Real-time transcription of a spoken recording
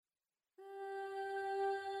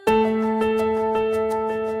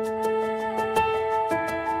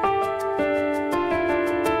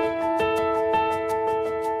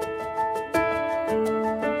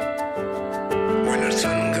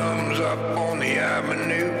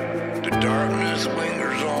Avenue, the darkness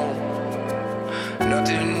lingers on.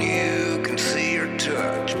 Nothing you can see or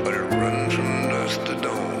touch, but it runs from dusk to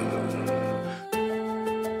dawn.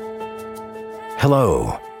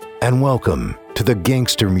 Hello, and welcome to the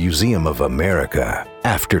Gangster Museum of America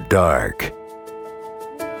After Dark.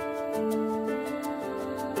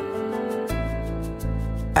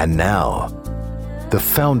 And now, the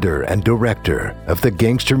founder and director of the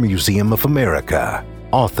Gangster Museum of America,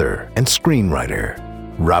 author and screenwriter,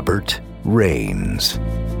 Robert Rains.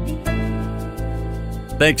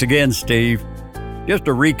 Thanks again, Steve. Just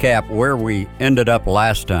to recap where we ended up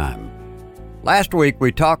last time. Last week,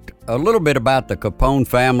 we talked a little bit about the Capone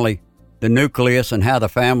family, the nucleus, and how the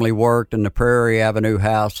family worked in the Prairie Avenue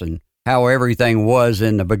house and how everything was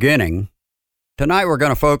in the beginning. Tonight, we're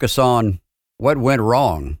going to focus on what went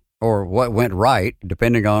wrong or what went right,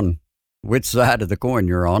 depending on which side of the coin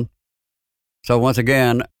you're on. So once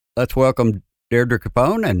again, let's welcome Deirdre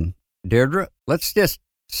Capone. And Deirdre, let's just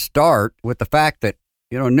start with the fact that,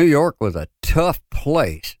 New York was a tough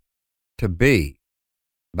place to be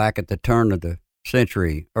back at the turn of the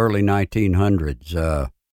century, early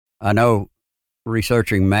 1900s. I know,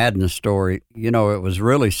 researching Madden's story, it was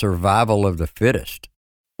really survival of the fittest.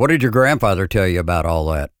 What did your grandfather tell you about all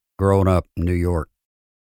that growing up in New York?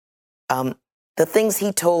 The things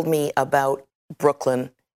he told me about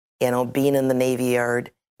Brooklyn, being in the Navy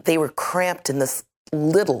Yard, they were cramped in this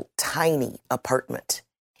little tiny apartment.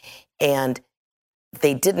 And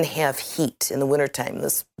they didn't have heat in the wintertime.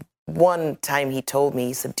 This one time he told me,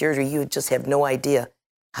 he said, Deirdre, you just have no idea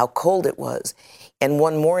how cold it was. And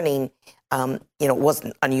one morning, it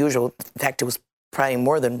wasn't unusual. In fact, it was probably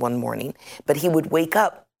more than one morning. But he would wake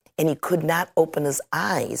up and he could not open his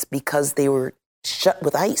eyes because they were shut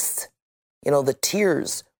with ice. The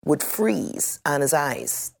tears would freeze on his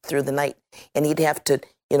eyes through the night. And he'd have to,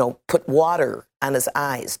 put water on his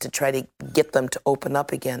eyes to try to get them to open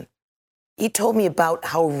up again. He told me about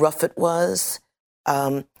how rough it was.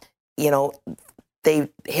 They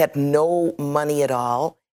had no money at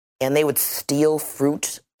all, and they would steal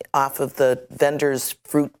fruit off of the vendors'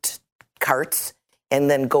 fruit carts and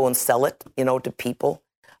then go and sell it, to people.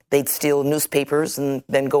 They'd steal newspapers and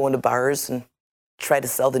then go into bars and try to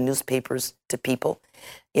sell the newspapers to people,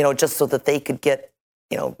 just so that they could get,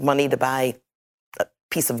 money to buy a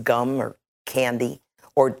piece of gum or candy.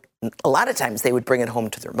 Or a lot of times they would bring it home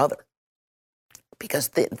to their mother because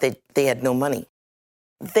they had no money.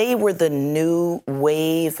 They were the new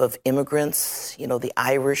wave of immigrants. The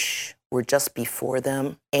Irish were just before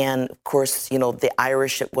them. And of course, the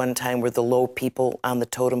Irish at one time were the low people on the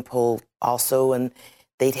totem pole also. And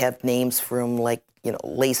they'd have names for them like,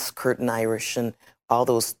 lace curtain Irish and all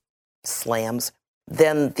those slams.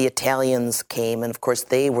 Then the Italians came, and of course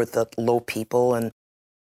they were the low people, and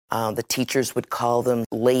the teachers would call them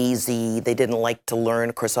lazy. They didn't like to learn.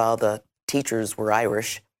 Of course, all the teachers were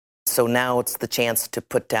Irish. So now it's the chance to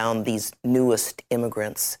put down these newest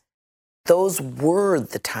immigrants. Those were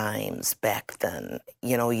the times back then.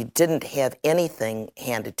 You didn't have anything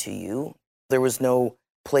handed to you. There was no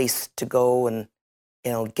place to go and,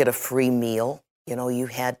 get a free meal. You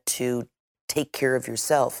had to take care of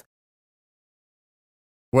yourself.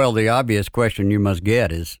 Well, the obvious question you must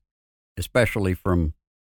get is, especially from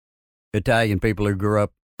Italian people who grew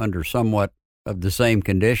up under somewhat of the same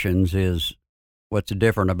conditions, is what's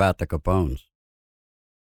different about the Capones?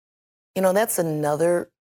 That's another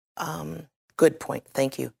good point.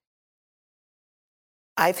 Thank you.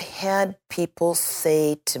 I've had people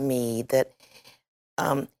say to me that,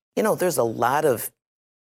 there's a lot of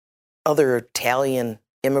other Italian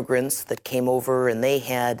immigrants that came over and they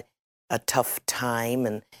had a tough time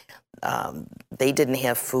and they didn't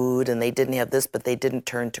have food and they didn't have this, but they didn't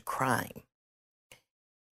turn to crime.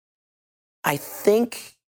 I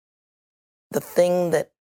think the thing that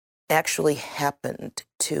actually happened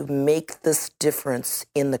to make this difference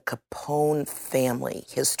in the Capone family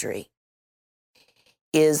history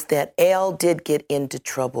is that Al did get into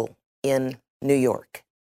trouble in New York.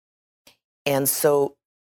 And so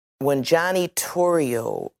when Johnny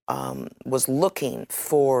Torrio was looking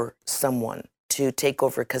for someone to take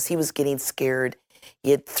over, because he was getting scared,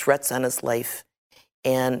 he had threats on his life,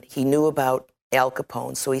 and he knew about Al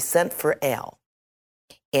Capone, so he sent for Al.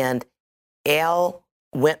 And Al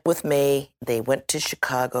went with May. They went to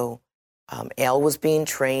Chicago. Al was being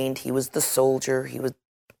trained. He was the soldier. He was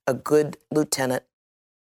a good lieutenant.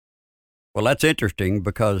 Well, that's interesting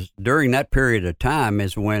because during that period of time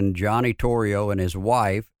is when Johnny Torrio and his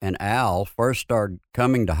wife and Al first started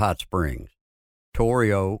coming to Hot Springs.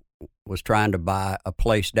 Torrio was trying to buy a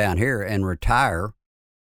place down here and retire.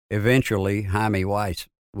 Eventually, Jaime Weiss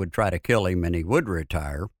would try to kill him and he would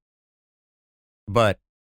retire. But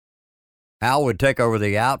Al would take over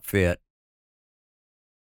the outfit.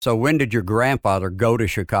 So when did your grandfather go to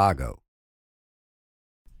Chicago?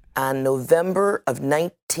 On November of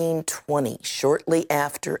 1920, shortly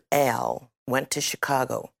after Al went to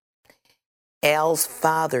Chicago, Al's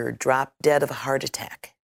father dropped dead of a heart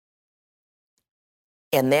attack.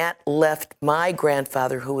 And that left my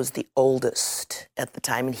grandfather, who was the oldest at the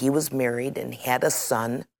time, and he was married and had a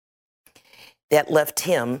son, that left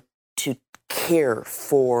him to care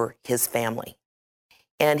for his family.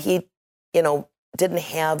 And he, didn't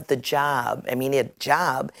have the job. I mean, he had a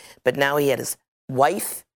job, but now he had his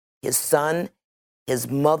wife, his son, his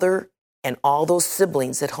mother, and all those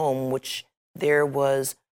siblings at home, which there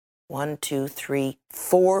was 5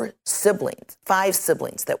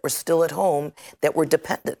 siblings that were still at home, that were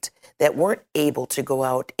dependent, that weren't able to go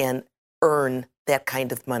out and earn that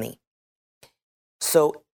kind of money.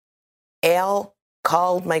 So Al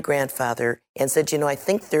called my grandfather and said, I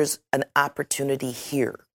think there's an opportunity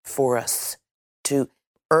here for us to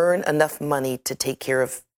earn enough money to take care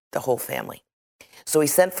of the whole family. So he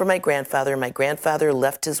sent for my grandfather. My grandfather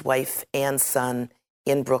left his wife and son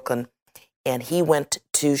in Brooklyn, and he went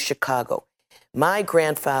to Chicago. My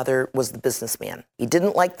grandfather was the businessman. He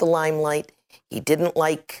didn't like the limelight. He didn't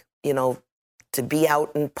like, to be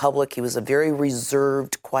out in public. He was a very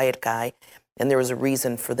reserved, quiet guy, and there was a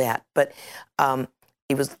reason for that. But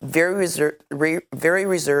he was very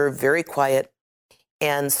reserved, very quiet.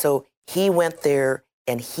 And so he went there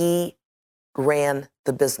and he ran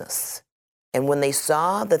the business. And when they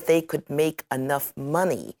saw that they could make enough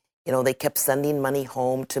money, they kept sending money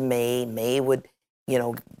home to May. May would,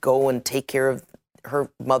 go and take care of her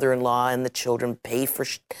mother-in-law and the children, pay for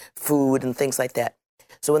food and things like that.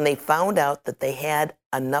 So when they found out that they had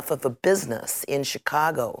enough of a business in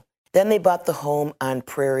Chicago, then they bought the home on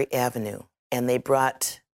Prairie Avenue. And they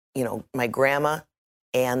brought, my grandma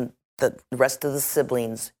and the rest of the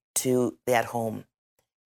siblings to that home.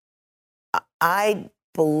 I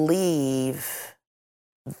believe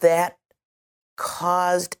that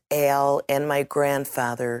caused Al and my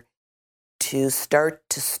grandfather to start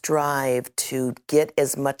to strive to get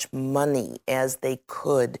as much money as they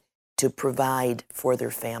could to provide for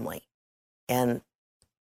their family. And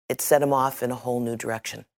it set them off in a whole new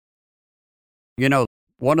direction.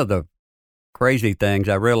 One of the crazy things,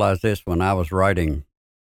 I realized this when I was writing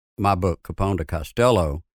my book, Capone to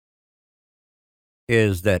Costello,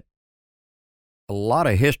 is that a lot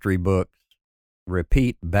of history books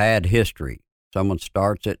repeat bad history. Someone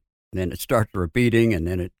starts it, then it starts repeating, and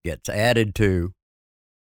then it gets added to.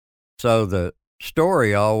 So the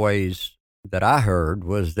story always that I heard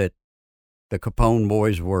was that the Capone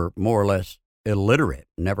boys were more or less illiterate,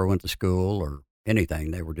 never went to school or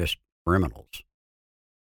anything. They were just criminals.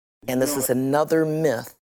 And this is another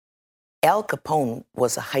myth. Al Capone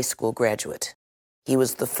was a high school graduate. He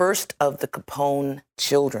was the first of the Capone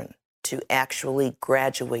children to actually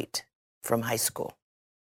graduate from high school.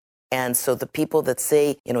 And so the people that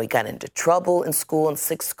say, he got into trouble in school in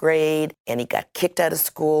 6th grade and he got kicked out of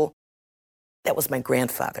school, that was my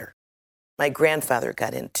grandfather. My grandfather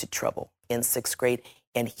got into trouble in 6th grade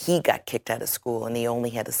and he got kicked out of school and he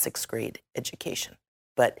only had a 6th grade education.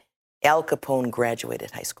 But Al Capone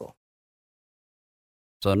graduated high school.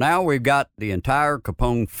 So now we've got the entire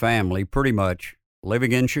Capone family pretty much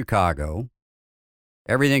living in Chicago.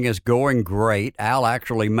 Everything is going great. Al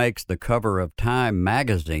actually makes the cover of Time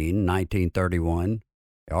magazine, 1931.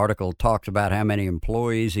 The article talks about how many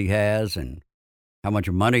employees he has and how much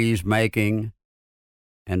money he's making.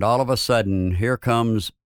 And all of a sudden, here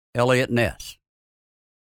comes Eliot Ness.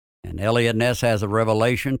 And Eliot Ness has a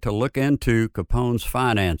revelation to look into Capone's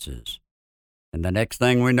finances. And the next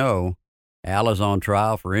thing we know, Al is on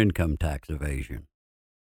trial for income tax evasion.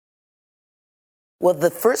 Well,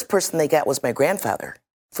 the first person they got was my grandfather.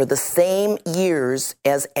 For the same years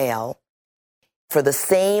as Al, for the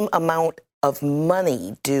same amount of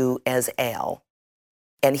money due as Al,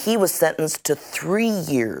 and he was sentenced to 3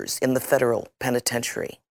 years in the federal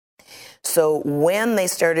penitentiary. So when they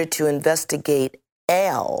started to investigate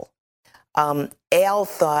Al, Al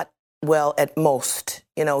thought, well, at most,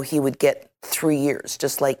 he would get 3 years,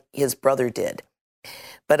 just like his brother did.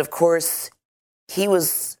 But of course, he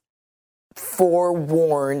was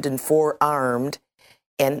forewarned and forearmed,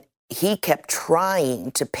 and he kept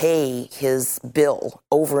trying to pay his bill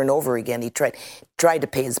over and over again. He tried to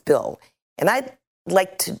pay his bill. And I'd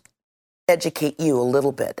like to educate you a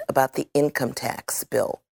little bit about the income tax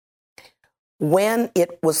bill. When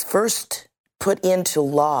it was first put into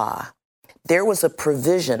law, there was a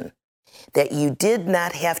provision that you did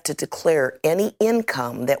not have to declare any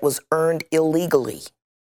income that was earned illegally.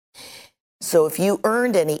 So if you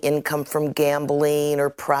earned any income from gambling or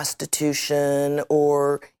prostitution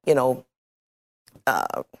or,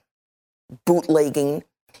 bootlegging,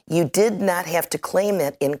 you did not have to claim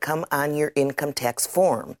that income on your income tax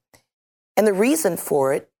form. And the reason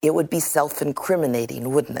for it, it would be self-incriminating,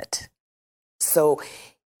 wouldn't it? So,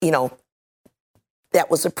 that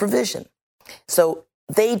was a provision. So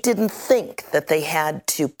they didn't think that they had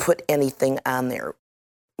to put anything on there.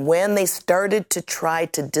 When they started to try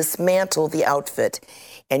to dismantle the outfit,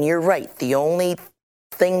 and you're right, the only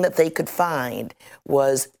thing that they could find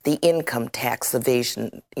was the income tax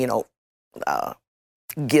evasion,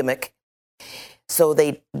 gimmick. So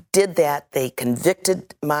they did that. They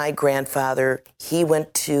convicted my grandfather. He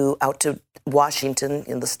went out to Washington,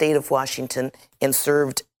 in the state of Washington, and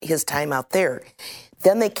served his time out there.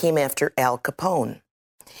 Then they came after Al Capone.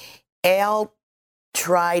 Al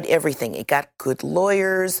tried everything. He got good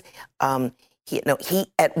lawyers. He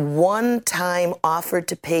at one time offered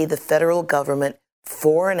to pay the federal government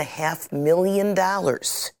 $4.5 million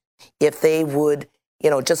if they would,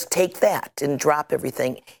 just take that and drop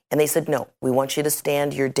everything. And they said, no, we want you to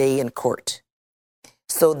stand your day in court.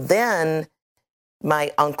 So then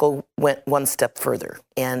my uncle went one step further.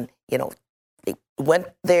 And, they went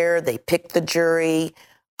there, they picked the jury,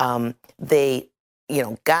 they,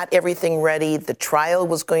 got everything ready. The trial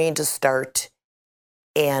was going to start.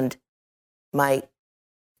 And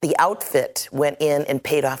the outfit went in and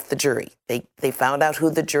paid off the jury. They found out who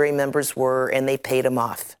the jury members were, and they paid them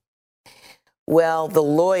off. Well, the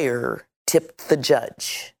lawyer tipped the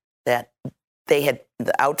judge that the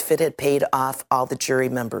outfit had paid off all the jury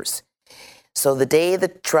members. So the day the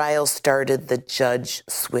trial started, the judge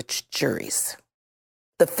switched juries.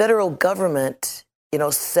 The federal government,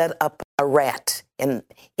 set up a rat, and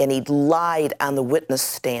he lied on the witness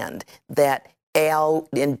stand that Al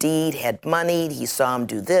indeed had money. He saw him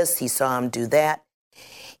do this, he saw him do that.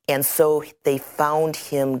 And so they found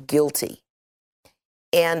him guilty.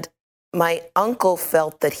 And my uncle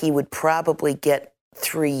felt that he would probably get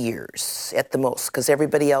 3 years at the most, because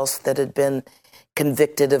everybody else that had been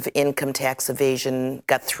convicted of income tax evasion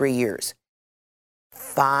got 3 years.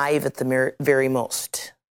 5 at the very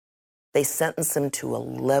most. They sentenced him to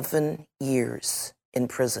 11 years in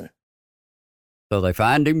prison. So they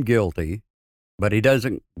find him guilty, but he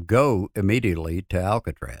doesn't go immediately to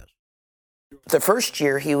Alcatraz. The first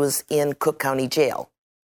year he was in Cook County Jail.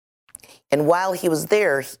 And while he was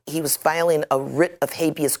there, he was filing a writ of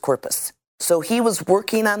habeas corpus. So he was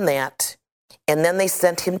working on that, and then they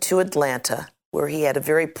sent him to Atlanta, where he had a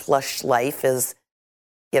very plush life, as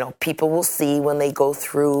people will see when they go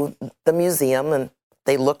through the museum and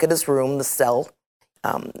they look at his room, the cell,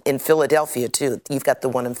 in Philadelphia too. You've got the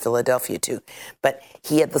one in Philadelphia too. But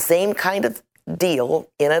he had the same kind of deal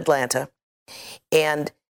in Atlanta.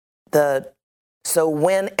 And so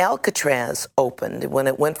when Alcatraz opened, when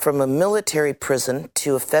it went from a military prison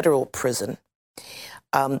to a federal prison,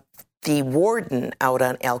 the warden out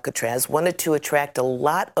on Alcatraz wanted to attract a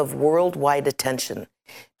lot of worldwide attention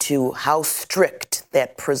to how strict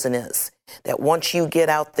that prison is. That once you get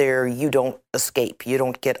out there, you don't escape. You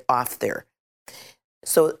don't get off there.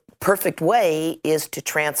 So perfect way is to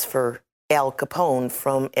transfer Al Capone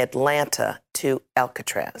from Atlanta to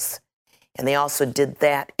Alcatraz. And they also did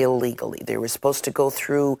that illegally. They were supposed to go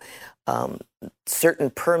through certain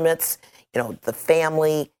permits, the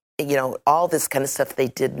family, all this kind of stuff. They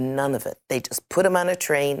did none of it. They just put him on a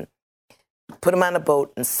train, put him on a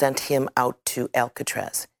boat, and sent him out to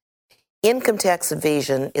Alcatraz. Income tax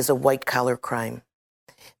evasion is a white-collar crime.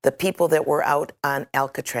 The people that were out on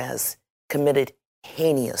Alcatraz committed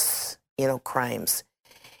heinous, crimes,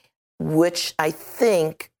 which I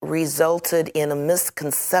think resulted in a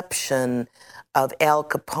misconception of Al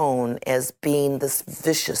Capone as being this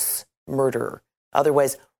vicious murderer.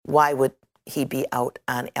 Otherwise, why would he be out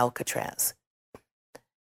on Alcatraz?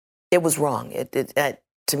 It was wrong.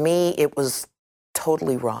 To me, it was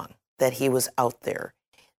totally wrong that he was out there.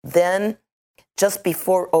 Then, just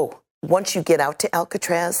before, once you get out to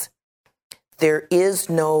Alcatraz, there is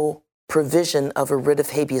no provision of a writ of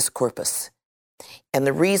habeas corpus. And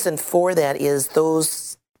the reason for that is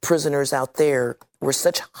those prisoners out there were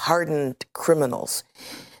such hardened criminals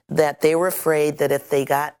that they were afraid that if they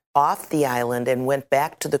got off the island and went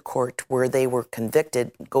back to the court where they were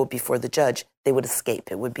convicted, go before the judge, they would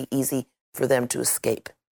escape. It would be easy for them to escape.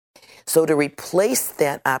 So to replace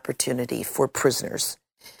that opportunity for prisoners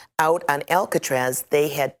out on Alcatraz, they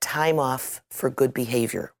had time off for good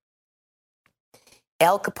behavior.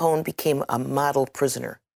 Al Capone became a model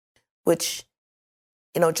prisoner, which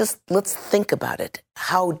just let's think about it,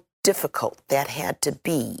 how difficult that had to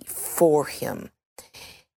be for him.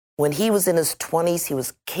 When he was in his 20s, he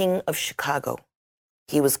was king of Chicago.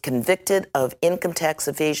 He was convicted of income tax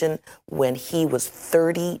evasion when he was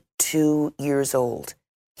 32 years old.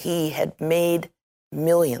 He had made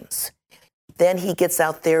millions. Then he gets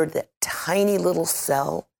out there, that tiny little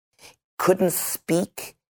cell, couldn't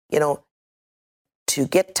speak, to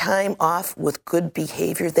get time off with good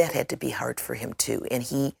behavior, that had to be hard for him too.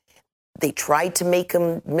 And they tried to make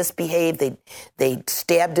him misbehave. They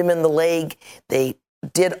stabbed him in the leg. They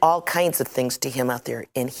did all kinds of things to him out there,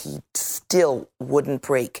 and he still wouldn't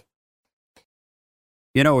break.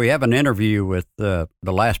 We have an interview with the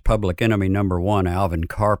last Public Enemy #1, Alvin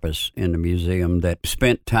Karpis, in the museum that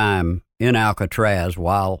spent time in Alcatraz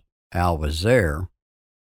while Al was there.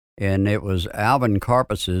 And it was Alvin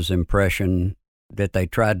Karpis's impression that they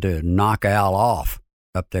tried to knock Al off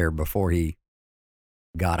up there before he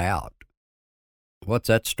got out. What's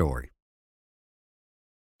that story?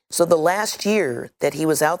 So the last year that he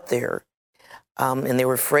was out there, and they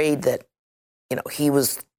were afraid that, he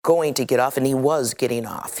was going to get off, and he was getting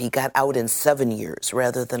off. He got out in 7 years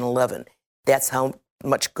rather than 11. That's how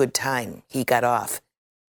much good time he got off.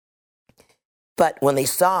 But when they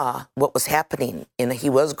saw what was happening, and he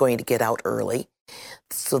was going to get out early,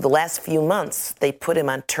 so the last few months, they put him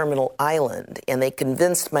on Terminal Island, and they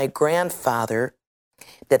convinced my grandfather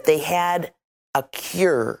that they had a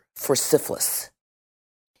cure for syphilis.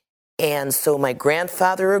 And so my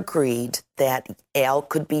grandfather agreed that Al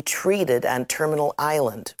could be treated on Terminal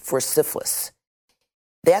Island for syphilis.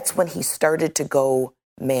 That's when he started to go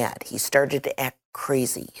mad. He started to act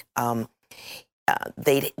crazy.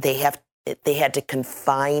 They had to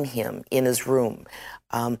confine him in his room.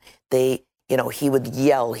 He would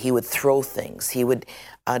yell, he would throw things, he would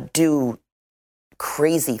do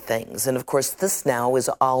crazy things. And of course, this now is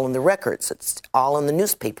all in the records. It's all in the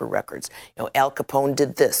newspaper records. Al Capone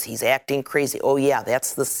did this. He's acting crazy. Oh, yeah,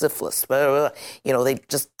 that's the syphilis. They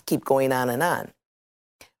just keep going on and on.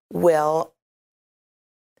 Well,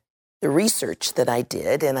 the research that I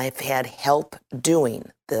did, and I've had help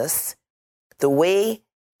doing this, the way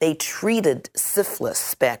they treated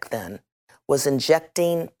syphilis back then was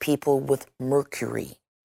injecting people with mercury.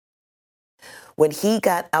 When he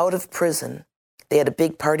got out of prison, they had a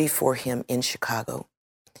big party for him in Chicago.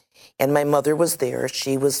 And my mother was there.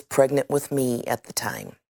 She was pregnant with me at the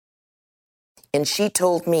time. And she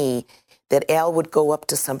told me that Al would go up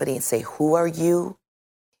to somebody and say, "Who are you?"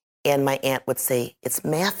 And my aunt would say, "It's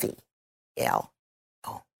Maffey, Al."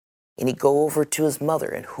 Oh. And he'd go over to his mother,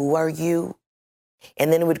 and "Who are you?"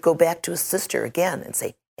 And then he would go back to his sister again and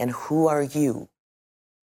say, "And who are you?"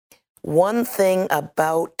 One thing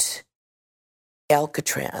about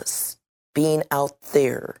Alcatraz, being out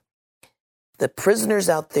there, the prisoners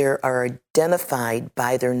out there are identified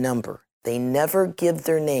by their number. They never give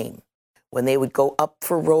their name. When they would go up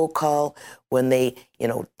for roll call, when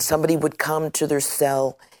somebody would come to their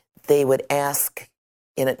cell, they would ask,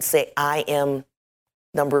 say, "I am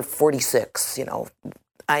number 46,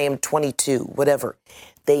 I am 22, whatever."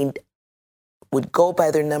 They would go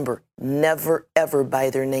by their number, never, ever by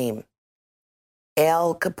their name.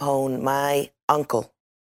 Al Capone, my uncle,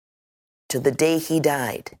 to the day he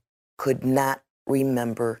died, could not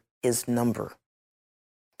remember his number.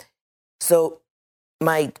 So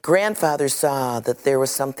my grandfather saw that there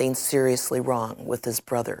was something seriously wrong with his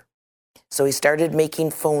brother. So he started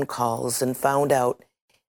making phone calls and found out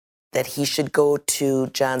that he should go to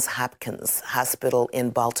Johns Hopkins Hospital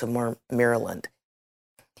in Baltimore, Maryland.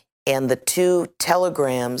 And the two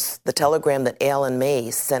telegrams, the telegram that Alan May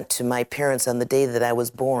sent to my parents on the day that I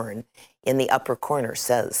was born, in the upper corner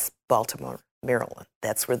says Baltimore, Maryland.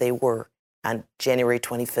 That's where they were on January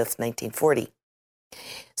 25th, 1940.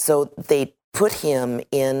 So they put him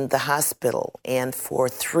in the hospital, and for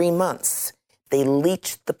 3 months, they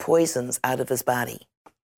leached the poisons out of his body.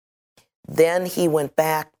 Then he went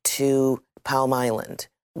back to Palm Island,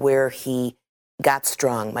 where he got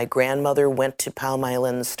strong. My grandmother went to Palm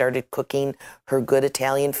Island, started cooking her good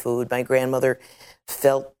Italian food. My grandmother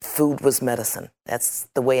felt food was medicine. That's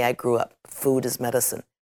the way I grew up. Food is medicine.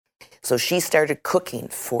 So she started cooking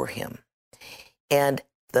for him. And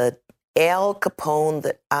the Al Capone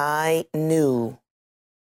that I knew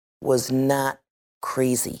was not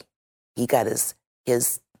crazy. He got his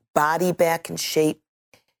body back in shape.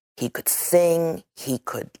 He could sing, he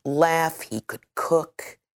could laugh, he could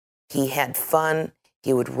cook. He had fun.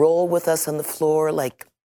 He would roll with us on the floor like,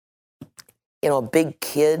 a big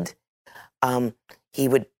kid. He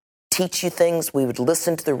would teach you things. We would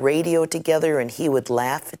listen to the radio together, and he would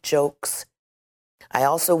laugh at jokes. I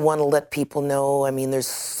also want to let people know, I mean, there's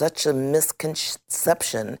such a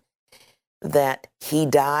misconception that he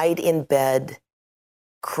died in bed,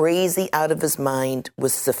 crazy out of his mind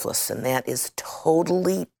with syphilis, and that is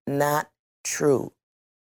totally not true.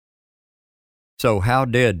 So how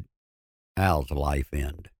did Al's life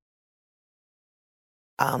end?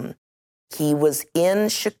 He was in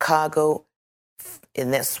Chicago,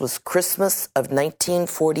 and this was Christmas of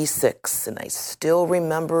 1946, and I still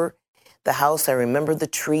remember the house. I remember the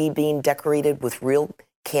tree being decorated with real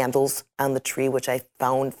candles on the tree, which I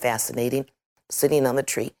found fascinating, sitting on the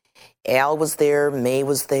tree. Al was there, May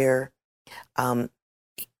was there.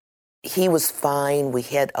 He was fine. We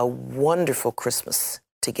had a wonderful Christmas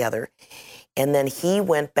together. And then he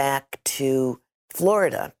went back to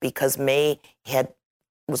Florida because May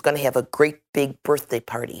was going to have a great big birthday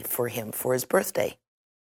party for him for his birthday.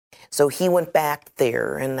 So he went back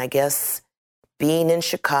there, and I guess being in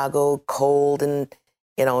Chicago, cold and,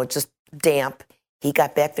 just damp, he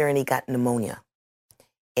got back there and he got pneumonia.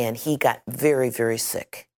 And he got very, very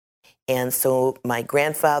sick. And so my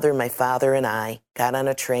grandfather, my father, and I got on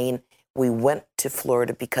a train. We went to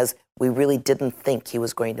Florida because we really didn't think he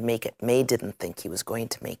was going to make it. May didn't think he was going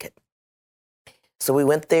to make it. So we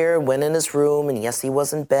went there, went in his room, and yes, he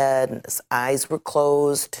was in bed, and his eyes were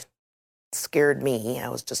closed. It scared me. I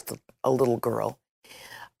was just a little girl.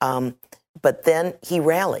 But then he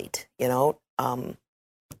rallied,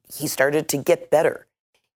 he started to get better.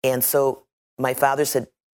 And so my father said,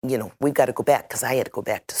 we've got to go back, because I had to go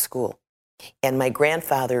back to school. And my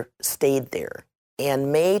grandfather stayed there.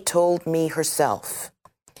 And May told me herself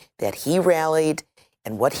that he rallied,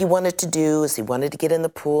 and what he wanted to do is he wanted to get in the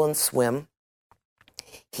pool and swim.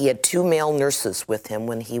 He had 2 male nurses with him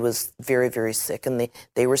when he was very, very sick, and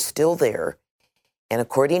they were still there. And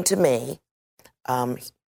according to May,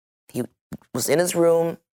 he was in his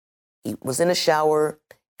room, he was in a shower,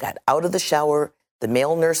 got out of the shower. The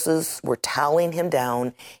male nurses were toweling him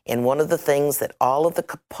down, and one of the things that all of the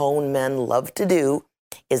Capone men loved to do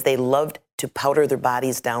is they loved to powder their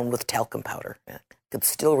bodies down with talcum powder. I could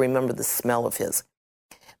still remember the smell of his.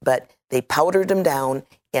 But they powdered him down,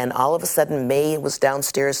 and all of a sudden May was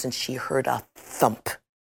downstairs and she heard a thump,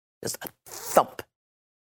 just a thump.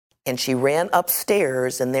 And she ran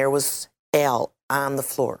upstairs, and there was Al on the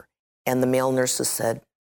floor. And the male nurses said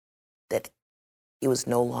that he was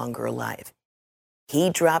no longer alive. He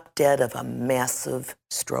dropped dead of a massive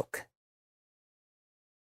stroke.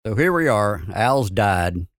 So here we are, Al's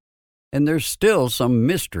died, and there's still some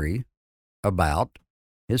mystery about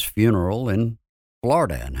his funeral in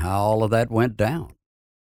Florida and how all of that went down.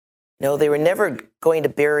 No, they were never going to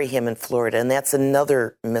bury him in Florida, and that's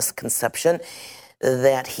another misconception,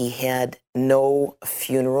 that he had no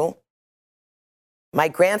funeral. My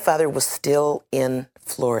grandfather was still in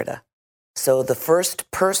Florida. So the first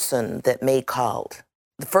person that May called,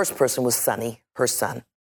 the first person was Sonny, her son.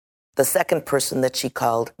 The second person that she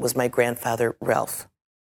called was my grandfather, Ralph.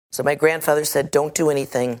 So my grandfather said, don't do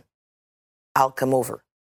anything, I'll come over.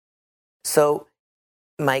 So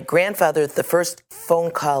my grandfather, the first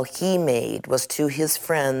phone call he made was to his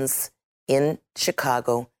friends in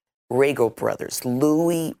Chicago, Rago Brothers,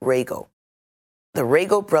 Louis Rago. The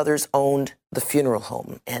Rago brothers owned the funeral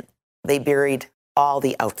home, and they buried all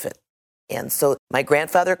the outfit. And so my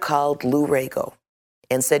grandfather called Lou Rago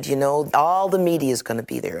and said, all the media is going to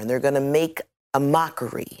be there, and they're going to make a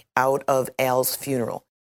mockery out of Al's funeral.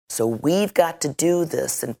 So we've got to do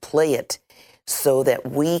this and play it so that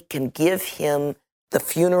we can give him the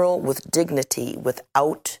funeral with dignity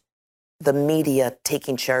without the media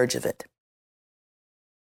taking charge of it.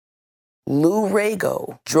 Lou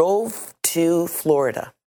Rago drove to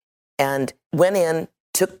Florida and went in,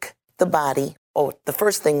 took the body. Oh, the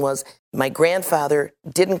first thing was my grandfather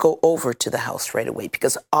didn't go over to the house right away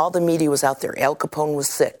because all the media was out there. Al Capone was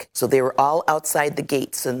sick. So they were all outside the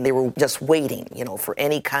gates and they were just waiting, for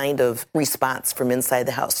any kind of response from inside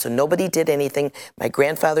the house. So nobody did anything. My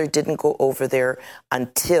grandfather didn't go over there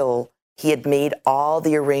until he had made all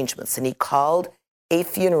the arrangements, and he called a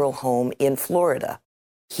funeral home in Florida.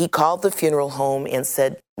 He called the funeral home and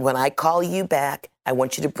said, when I call you back, I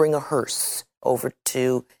want you to bring a hearse over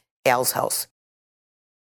to Al's house.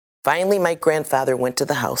 Finally, my grandfather went to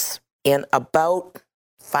the house, and about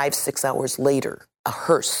 5-6 hours later, a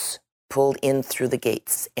hearse pulled in through the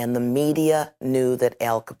gates, and the media knew that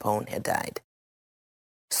Al Capone had died.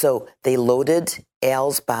 So they loaded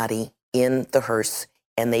Al's body in the hearse,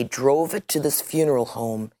 and they drove it to this funeral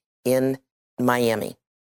home in Miami.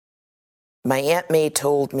 My Aunt May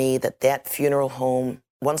told me that funeral home,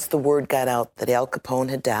 once the word got out that Al Capone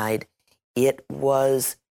had died, it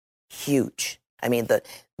was huge. I mean,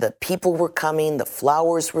 the people were coming, the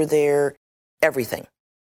flowers were there, everything.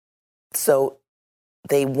 So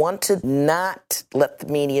they wanted not let the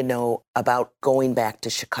media know about going back to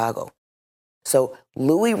Chicago. So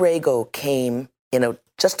Louis Rego came in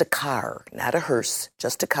just a car, not a hearse,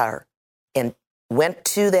 just a car, and went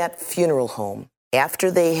to that funeral home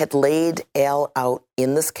after they had laid Al out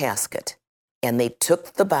in this casket, and they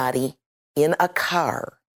took the body in a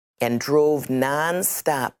car and drove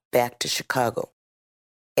nonstop back to Chicago.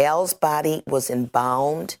 Al's body was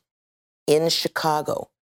embalmed in Chicago.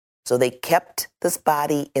 So they kept this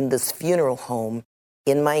body in this funeral home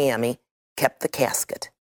in Miami, kept the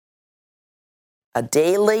casket. A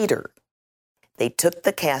day later, they took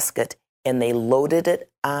the casket and they loaded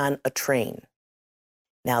it on a train.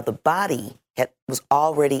 Now, the body was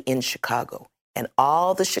already in Chicago, and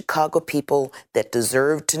all the Chicago people that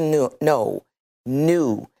deserved to know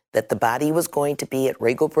knew that the body was going to be at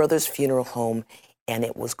Rego Brothers Funeral Home, and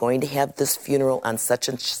it was going to have this funeral on such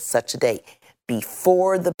and such a day,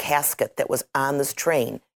 before the casket that was on this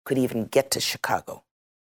train could even get to Chicago.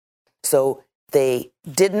 So they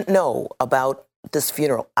didn't know about this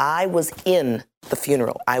funeral. I was in the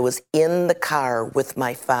funeral. I was in the car with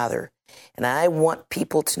my father. And I want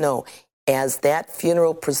people to know, as that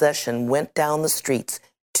funeral procession went down the streets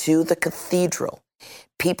to the cathedral,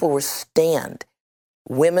 people were stand,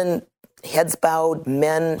 women, heads bowed,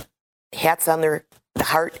 men, hats on their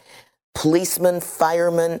heart, policemen,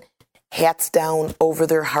 firemen, hats down over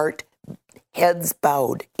their heart, heads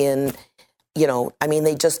bowed in,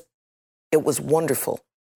 it was wonderful.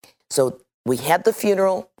 So we had the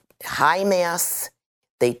funeral, high mass,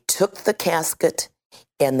 they took the casket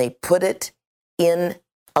and they put it in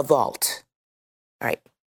a vault. All right.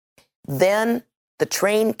 Then the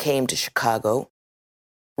train came to Chicago.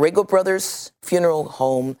 Rego Brothers Funeral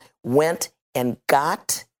Home went and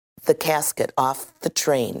got the casket off the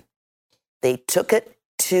train. They took it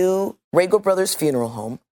to Rego Brothers Funeral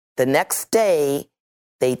Home. The next day,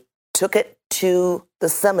 they took it to the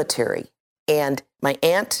cemetery. And my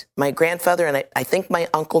aunt, my grandfather, and I think my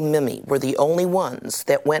Uncle Mimi were the only ones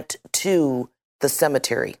that went to the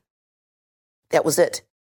cemetery. That was it.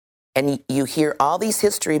 And you hear all these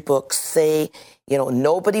history books say,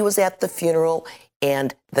 nobody was at the funeral,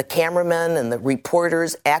 and the cameramen and the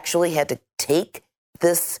reporters actually had to take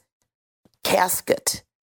this casket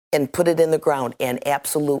and put it in the ground, and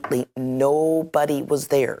absolutely nobody was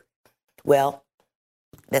there. Well,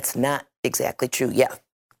 that's not exactly true. Yeah,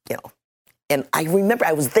 And I remember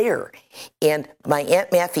I was there, and my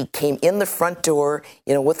Aunt Maffie came in the front door,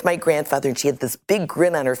 with my grandfather, and she had this big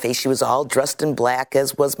grin on her face. She was all dressed in black,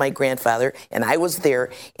 as was my grandfather, and I was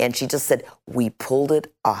there, and she just said, "We pulled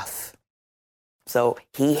it off." So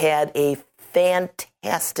he had a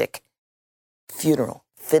fantastic funeral,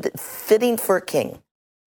 fitting for a king.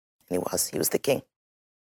 And he was the king.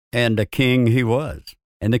 And a king he was.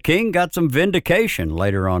 And the king got some vindication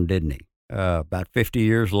later on, didn't he? About 50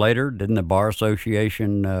 years later, didn't the Bar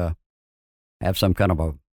Association have some kind of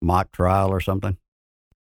a mock trial or something?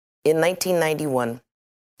 In 1991,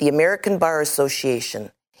 the American Bar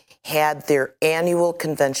Association had their annual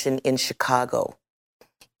convention in Chicago.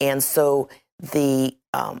 And so the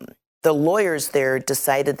lawyers there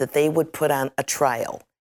decided that they would put on a trial.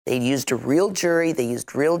 They used a real jury, they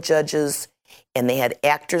used real judges, and they had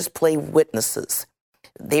actors play witnesses.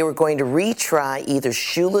 They were going to retry either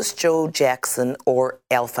Shoeless Joe Jackson or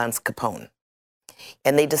Alphonse Capone.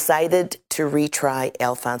 And they decided to retry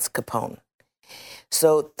Alphonse Capone.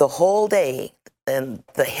 So the whole day, and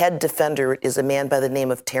the head defender is a man by the name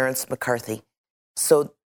of Terrence McCarthy.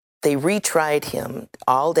 So they retried him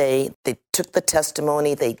all day. They took the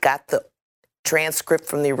testimony. They got the transcript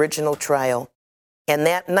from the original trial. And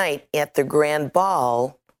that night at the grand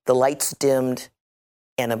ball, the lights dimmed,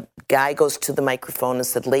 and a guy goes to the microphone and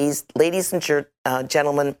said, ladies and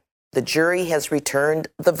gentlemen, the jury has returned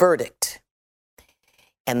the verdict.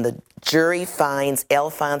 And the jury finds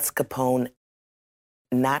Alphonse Capone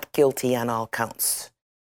not guilty on all counts.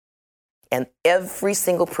 And every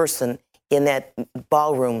single person in that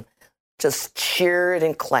ballroom just cheered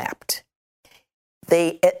and clapped.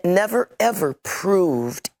 They never, ever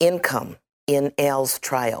proved income in Al's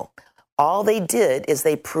trial. All they did is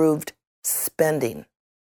they proved spending.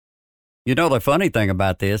 The funny thing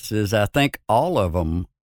about this is I think all of them,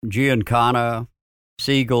 Giancana,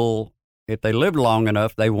 Siegel, if they lived long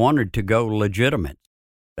enough, they wanted to go legitimate.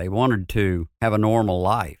 They wanted to have a normal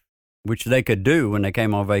life, which they could do when they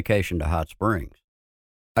came on vacation to Hot Springs.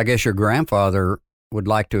 I guess your grandfather would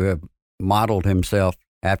like to have modeled himself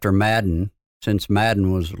after Madden, since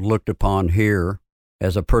Madden was looked upon here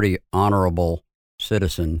as a pretty honorable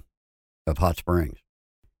citizen. of Hot Springs.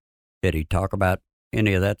 Did he talk about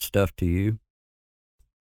any of that stuff to you?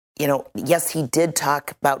 Yes, he did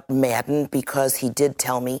talk about Madden because he did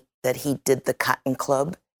tell me that he did the Cotton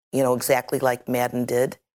Club, exactly like Madden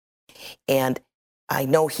did. And I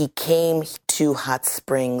know he came to Hot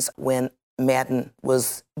Springs when Madden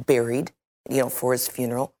was buried, for his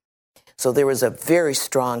funeral. So there was a very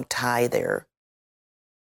strong tie there.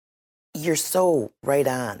 You're so right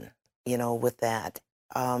on, with that.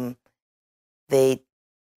 They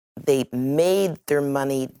made their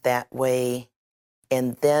money that way,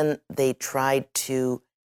 and then they tried to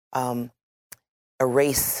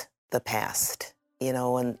erase the past,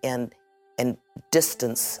 and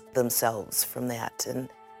distance themselves from that. And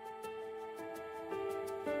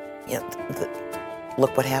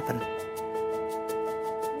look what happened.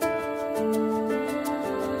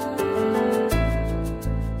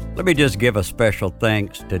 Let me just give a special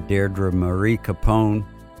thanks to Deirdre Marie Capone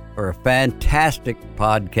for a fantastic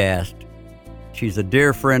podcast. She's a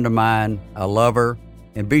dear friend of mine. I love her.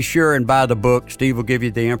 And be sure and buy the book. Steve will give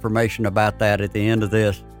you the information about that at the end of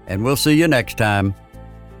this. And we'll see you next time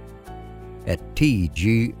at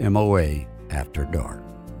TGMOA After Dark.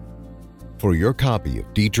 For your copy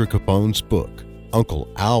of Deirdre Capone's book, Uncle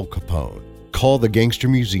Al Capone, call the Gangster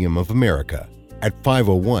Museum of America at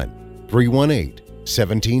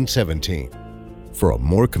 501-318-1717. For a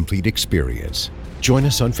more complete experience, join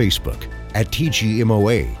us on Facebook at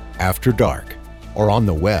TGMOA After Dark or on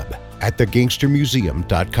the web at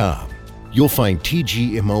thegangstermuseum.com. You'll find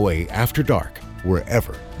TGMOA After Dark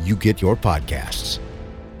wherever you get your podcasts.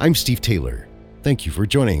 I'm Steve Taylor. Thank you for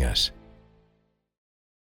joining us.